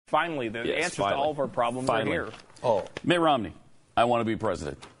Finally, the answers to all of our problems are here. Oh, Mitt Romney, I want to be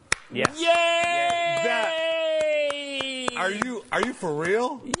president. Yes. Yay! Are you for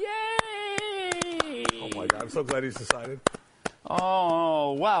real? Yay! Oh my God! I'm so glad he's decided.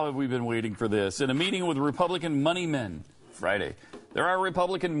 Oh, wow, have we been waiting for this. In a meeting with Republican money men Friday, there are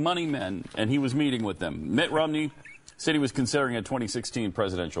Republican money men, and he was meeting with them. Mitt Romney said he was considering a 2016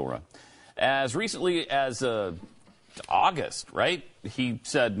 presidential run. As recently as August, right, he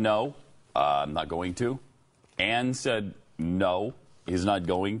said, no, I'm not going to. Ann said, no, he's not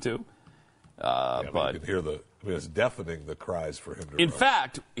going to. But you can hear it's deafening, the cries for him to In run.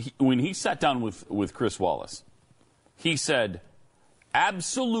 fact, when he sat down with Chris Wallace, he said,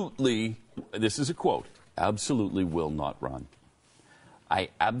 absolutely, this is a quote, absolutely will not run. I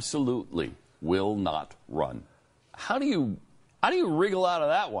absolutely will not run. How do you wriggle out of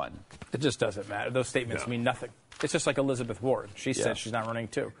that one? It just doesn't matter. Those statements mean nothing. It's just like Elizabeth Warren. She said she's not running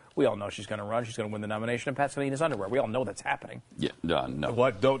too. We all know she's going to run. She's going to win the nomination in Pasadena's underwear. We all know that's happening. Yeah, no.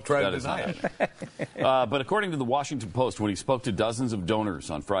 What? Don't try to deny it. But according to the Washington Post, when he spoke to dozens of donors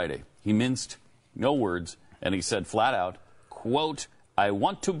on Friday, he minced no words, and he said flat out, quote, I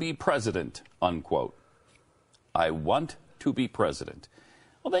want to be president, unquote. I want to be president.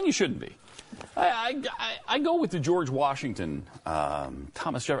 Well, then you shouldn't be. I go with the George Washington,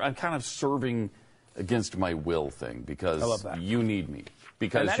 Thomas Jefferson. I'm kind of serving against my will thing because I love that. You need me.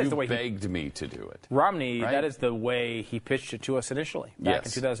 Because you begged me to do it. Romney, right? That is the way he pitched it to us initially back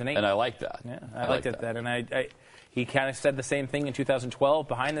in 2008. And I like that. Yeah, I liked it then. And he kind of said the same thing in 2012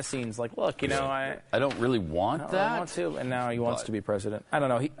 behind the scenes, like, look, I don't really want that. I want to, and now he wants to be president. I don't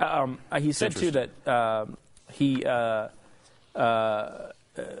know. He said too that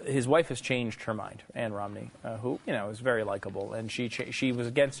his wife has changed her mind, Ann Romney, who is very likable, and she was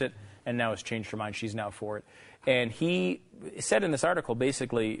against it, and now has changed her mind. She's now for it. And he said in this article,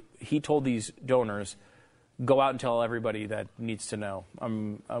 basically, he told these donors, go out and tell everybody that needs to know,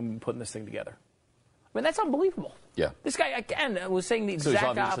 I'm putting this thing together. I mean, that's unbelievable. Yeah. This guy, again, was saying the exact opposite.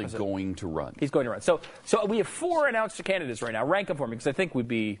 So he's obviously going to run. He's going to run. So we have 4 announced candidates right now. Rank them for me, because I think we'd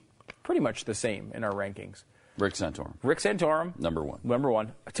be pretty much the same in our rankings. Rick Santorum. Rick Santorum. Number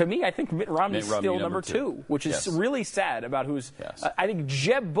one. To me, I think Mitt Romney is still number two, which is really sad about who's. Yes. I think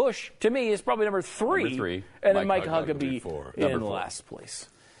Jeb Bush, to me, is probably number three. Number 3. And then Mike Huckabee in Number 4. last place.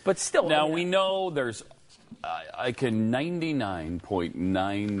 But still. Now, we know there's. I can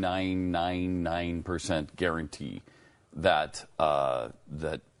 99.9999% guarantee that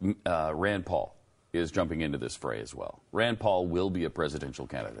Rand Paul is jumping into this fray as well. Rand Paul will be a presidential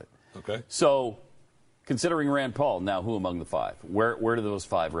candidate. Okay. So, considering Rand Paul, now who among the 5? Where do those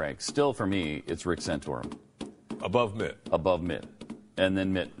 5 rank? Still, for me, it's Rick Santorum. Above Mitt. Above Mitt. And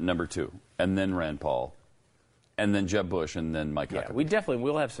then Mitt, number 2. And then Rand Paul. And then Jeb Bush, and then Mike Huckabee. We definitely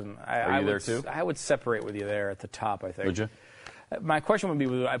will have some. Are you there too? I would separate with you there at the top, I think. Would you? My question would be,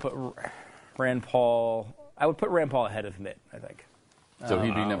 would I put Rand Paul? I would put Rand Paul ahead of Mitt, I think. So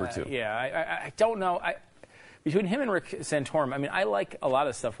he'd be number 2. I don't know. Between him and Rick Santorum, I mean, I like a lot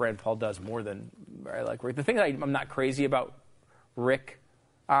of stuff Rand Paul does more than I like Rick. The thing that I'm not crazy about Rick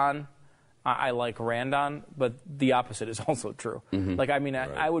on, I like Rand on, but the opposite is also true. Mm-hmm. Like, I mean, Right.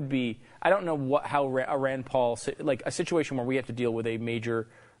 I would be. I don't know how a Rand Paul, like a situation where we have to deal with a major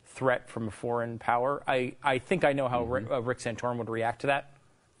threat from a foreign power. I think I know how Rick Santorum would react to that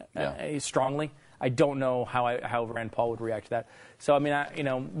strongly. I don't know how Rand Paul would react to that. So I mean,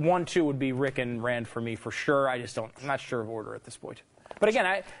 1, 2 would be Rick and Rand for me for sure. I'm not sure of order at this point. But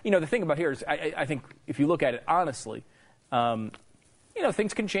again, the thing about here is I think if you look at it honestly,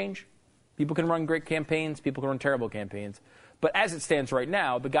 things can change. People can run great campaigns. People can run terrible campaigns. But as it stands right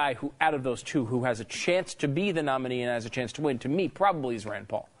now, the guy who, out of those 2, who has a chance to be the nominee and has a chance to win, to me, probably is Rand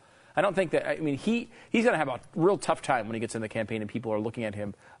Paul. I don't think that. I mean, he's going to have a real tough time when he gets in the campaign, and people are looking at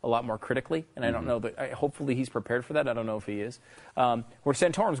him a lot more critically. And I don't know that. Hopefully, he's prepared for that. I don't know if he is. Where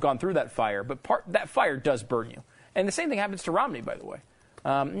Santorum's gone through that fire, but that fire does burn you. And the same thing happens to Romney, by the way.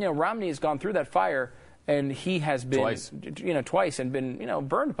 Romney has gone through that fire, and he has been twice and been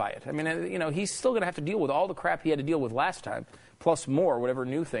burned by it. I mean, he's still going to have to deal with all the crap he had to deal with last time, plus more, whatever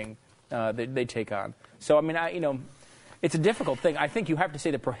new thing they take on. So I mean, it's a difficult thing. I think you have to say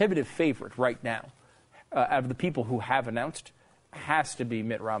the prohibitive favorite right now, out of the people who have announced, has to be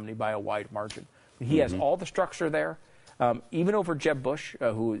Mitt Romney by a wide margin. He has all the structure there, even over Jeb Bush,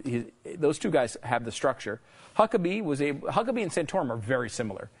 those 2 guys have the structure. Huckabee and Santorum are very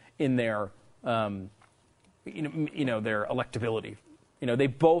similar in their, their electability. They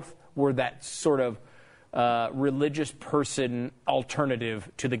both were that sort of religious person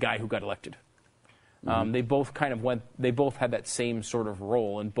alternative to the guy who got elected. They both kind of they both had that same sort of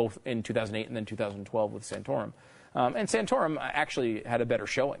role in 2008 and then 2012 with Santorum. And Santorum actually had a better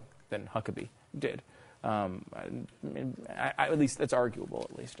showing than Huckabee did. At least that's arguable,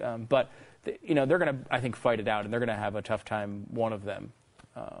 at least. But they're going to, I think, fight it out, and they're going to have a tough time, one of them,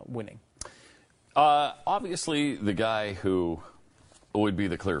 winning. Obviously, the guy who would be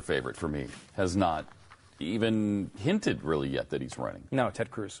the clear favorite for me has not even hinted really yet that he's running. No,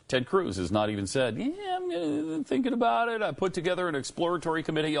 Ted Cruz. Ted Cruz has not even said, yeah, I'm thinking about it. I put together an exploratory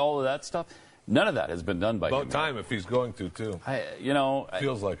committee, all of that stuff. None of that has been done by him. About time if he's going to, too.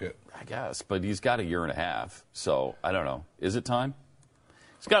 Feels like it. I guess, but he's got a year and a half, so I don't know. Is it time?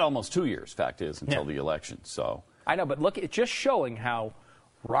 He's got almost 2 years, fact is, until the election. So I know, but look, it's just showing how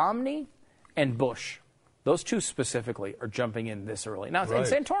Romney and Bush, those two specifically, are jumping in this early. Now, and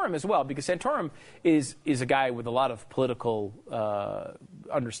Santorum as well, because Santorum is a guy with a lot of political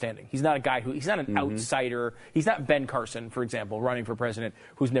understanding. He's not a guy he's not an outsider. He's not Ben Carson, for example, running for president,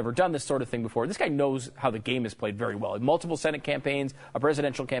 who's never done this sort of thing before. This guy knows how the game is played very well. Multiple Senate campaigns, a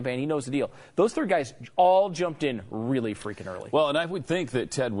presidential campaign, he knows the deal. Those three guys all jumped in really freaking early. Well, and I would think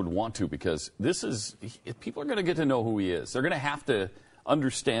that Ted would want to, because people are going to get to know who he is. They're going to have to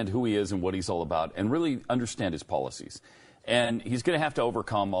understand who he is and what he's all about, and really understand his policies. And he's going to have to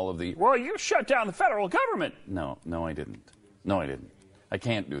overcome all of the, well, you shut down the federal government. No, I didn't. I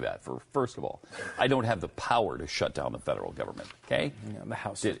can't do that. First of all, I don't have the power to shut down the federal government, okay? Yeah, the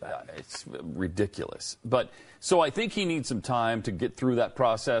House is bad. It's ridiculous. But so I think he needs some time to get through that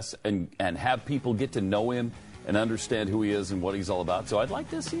process and have people get to know him and understand who he is and what he's all about. So I'd like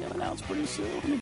to see him announced pretty soon.